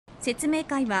説明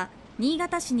会は新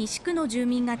潟市西区の住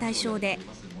民が対象で、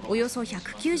およそ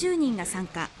190人が参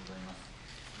加。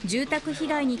住宅被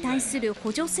害に対する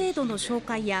補助制度の紹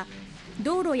介や、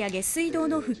道路や下水道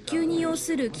の復旧に要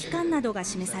する期間などが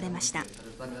示されました。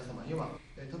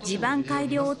地盤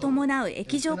改良を伴う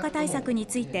液状化対策に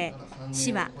ついて、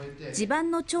市は地盤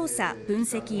の調査・分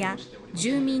析や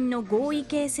住民の合意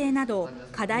形成など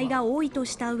課題が多いと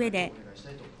した上で、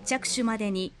着手ま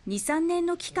でに2、3年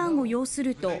の期間を要す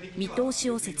ると見通し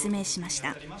を説明しまし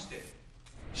た。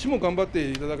市も頑張っ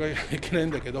ていただかなきゃいけないん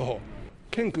だけど、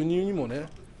県国にもね、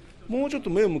もうちょっと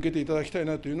目を向けていただきたい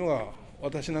なというのが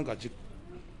私なんか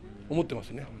思ってます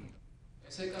ね。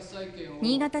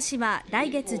新潟市は来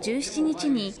月17日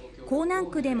に江南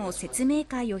区でも説明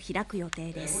会を開く予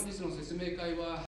定です。